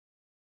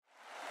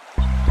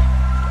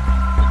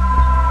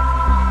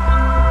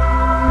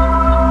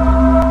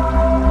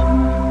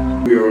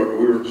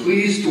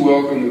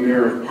welcome the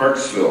Mayor of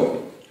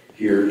Parksville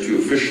here to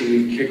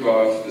officially kick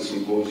off the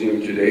symposium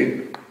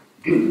today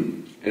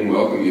and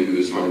welcome you to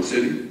this fine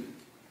city.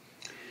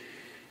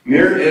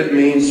 Mayor Ed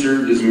Mayne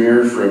served as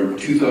mayor from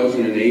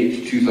 2008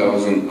 to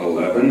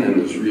 2011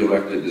 and was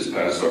re-elected this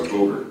past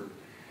October.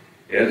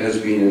 Ed has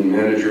been in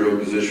managerial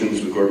positions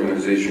with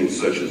organizations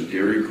such as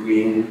Dairy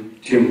Queen,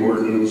 Tim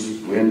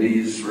Hortons,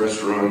 Wendy's,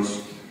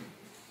 restaurants.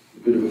 A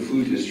bit of a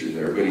food history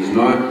there, but he's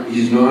not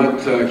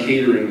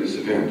catering this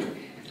event.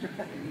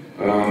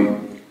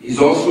 He's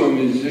also a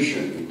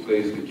musician. He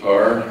plays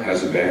guitar,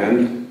 has a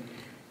band.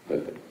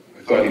 But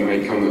I thought he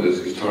might come with his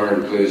guitar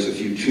and play us a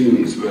few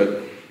tunes,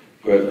 but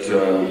we're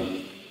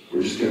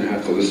just going to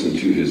have to listen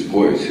to his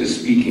voice, his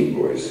speaking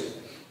voice.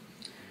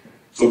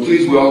 So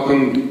please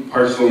welcome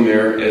Parksville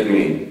Mayor Ed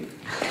Mayne.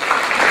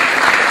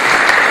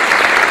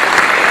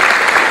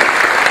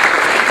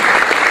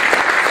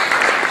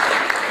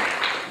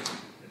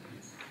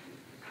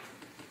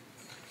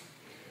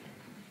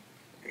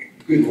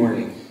 Good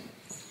morning,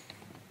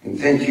 and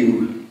thank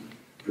you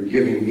for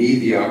giving me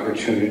the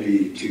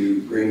opportunity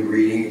to bring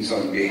greetings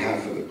on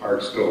behalf of the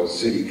Parksville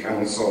City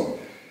Council.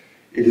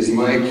 It is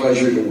my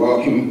pleasure to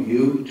welcome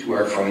you to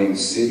our fine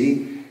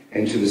city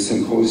and to the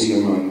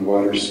Symposium on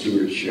Water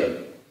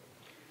Stewardship.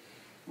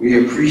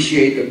 We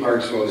appreciate that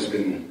Parksville has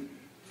been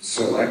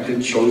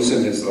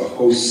chosen as the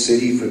host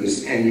city for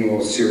this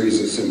annual series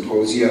of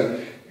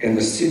symposia, and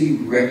the city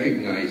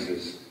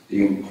recognizes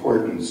the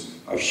importance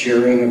of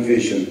sharing a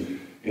vision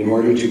in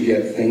order to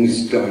get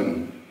things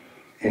done,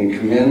 and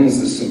commends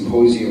the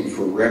symposium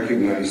for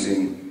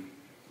recognizing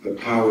the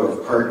power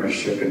of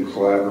partnership and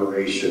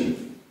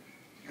collaboration.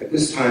 At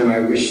this time,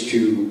 I wish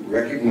to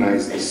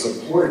recognize the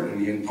support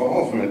and the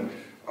involvement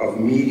of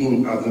the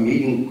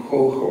meeting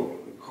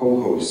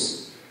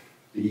co-hosts,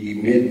 the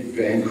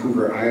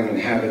Mid-Vancouver Island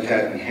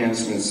Habitat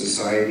Enhancement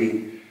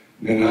Society,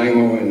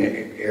 Nanaimo and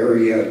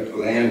Area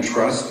Land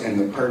Trust, and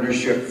the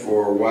Partnership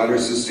for Water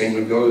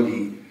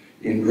Sustainability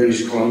in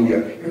British Columbia.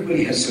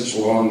 Everybody has such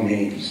long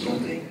names,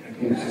 don't they?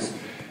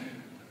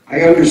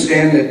 I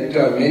understand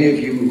that many of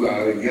you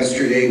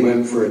yesterday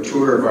went for a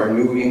tour of our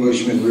new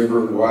Englishman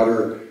River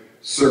Water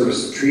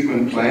Service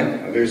treatment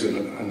plant. There's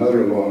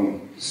another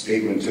long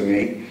statement to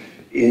make.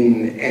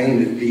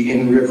 And the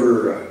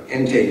in-river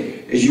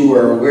intake. As you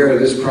are aware,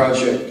 this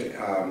project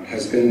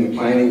has been in the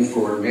planning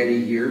for many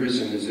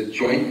years and is a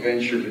joint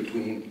venture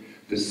between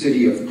the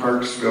City of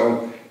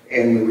Parksville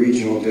and the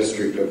Regional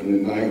District of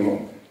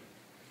Nanaimo.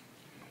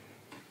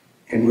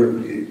 And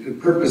the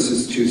purpose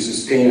is to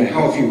sustain a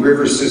healthy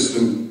river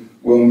system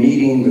while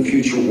meeting the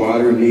future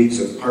water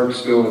needs of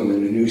Parksville and the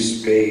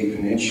Nanoose Bay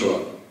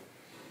peninsula.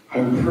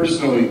 I'm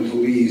personally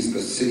pleased the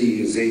city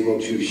is able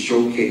to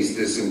showcase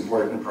this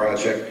important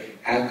project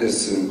at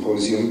this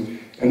symposium,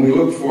 and we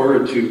look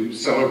forward to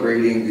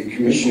celebrating the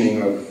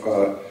commissioning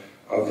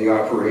of the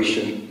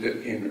operation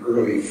in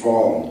early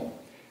fall.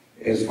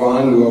 As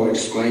Vaughn will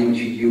explain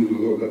to you a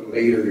little bit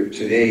later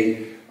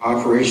today,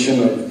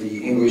 operation of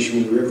the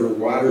Englishman River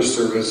Water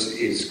Service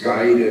is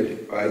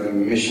guided by the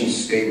mission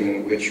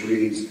statement, which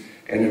reads,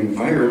 an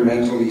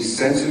environmentally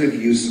sensitive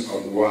use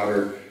of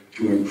water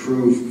to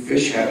improve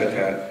fish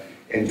habitat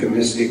and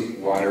domestic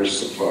water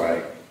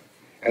supply.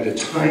 At a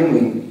time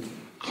when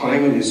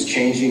climate is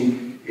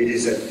changing, it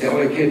is a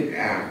delicate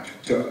act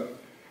to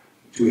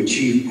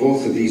achieve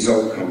both of these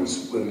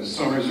outcomes when the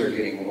summers are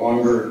getting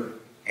longer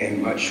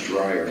and much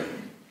drier.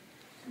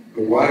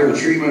 The water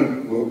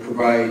treatment will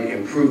provide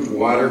improved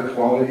water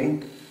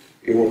quality.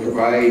 It will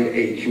provide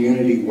a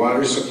community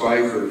water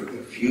supply for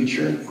the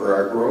future, for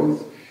our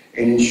growth,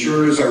 and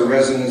ensures our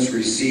residents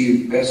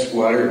receive best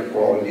water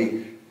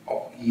quality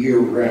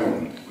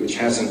year-round, which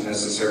hasn't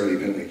necessarily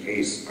been the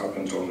case up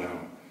until now.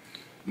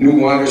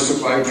 New water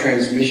supply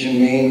transmission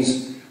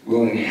mains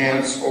will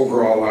enhance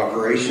overall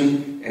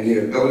operation and the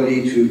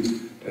ability to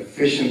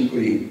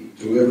efficiently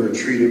deliver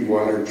treated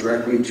water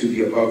directly to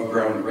the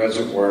above-ground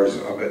reservoirs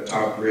up at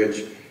Top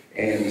Ridge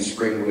and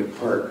Springwood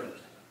Park.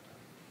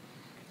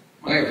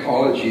 My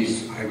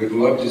apologies, I would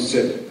love to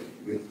sit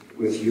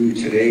with you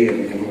today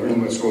and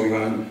learn what's going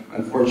on.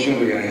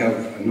 Unfortunately, I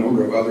have a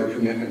number of other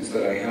commitments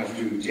that I have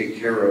to take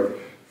care of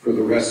for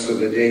the rest of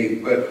the day,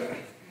 but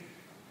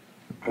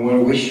I want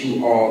to wish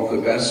you all the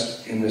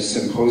best in this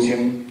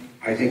symposium.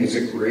 I think it's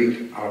a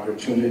great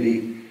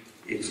opportunity.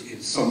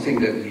 It's something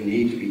that we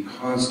need to be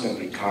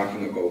constantly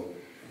talking about.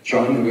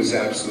 John was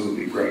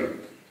absolutely right.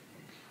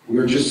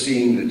 We're just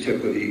seeing the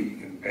tip of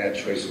the, bad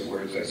choice of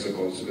words I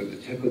suppose, but the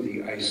tip of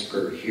the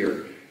iceberg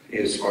here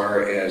as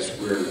far as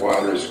where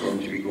water is going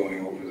to be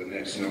going over the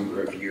next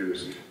number of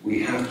years.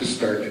 We have to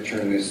start to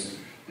turn this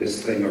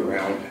thing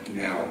around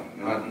now,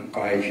 not in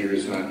 5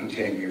 years, not in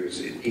 10 years.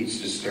 It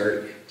needs to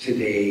start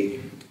today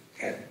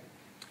at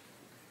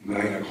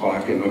 9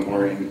 o'clock in the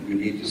morning. We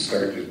need to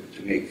start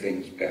to make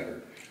things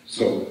better.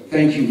 So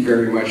thank you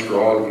very much for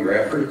all of your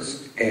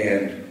efforts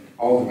and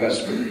all the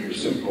best for your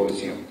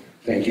symposium.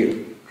 Thank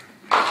you.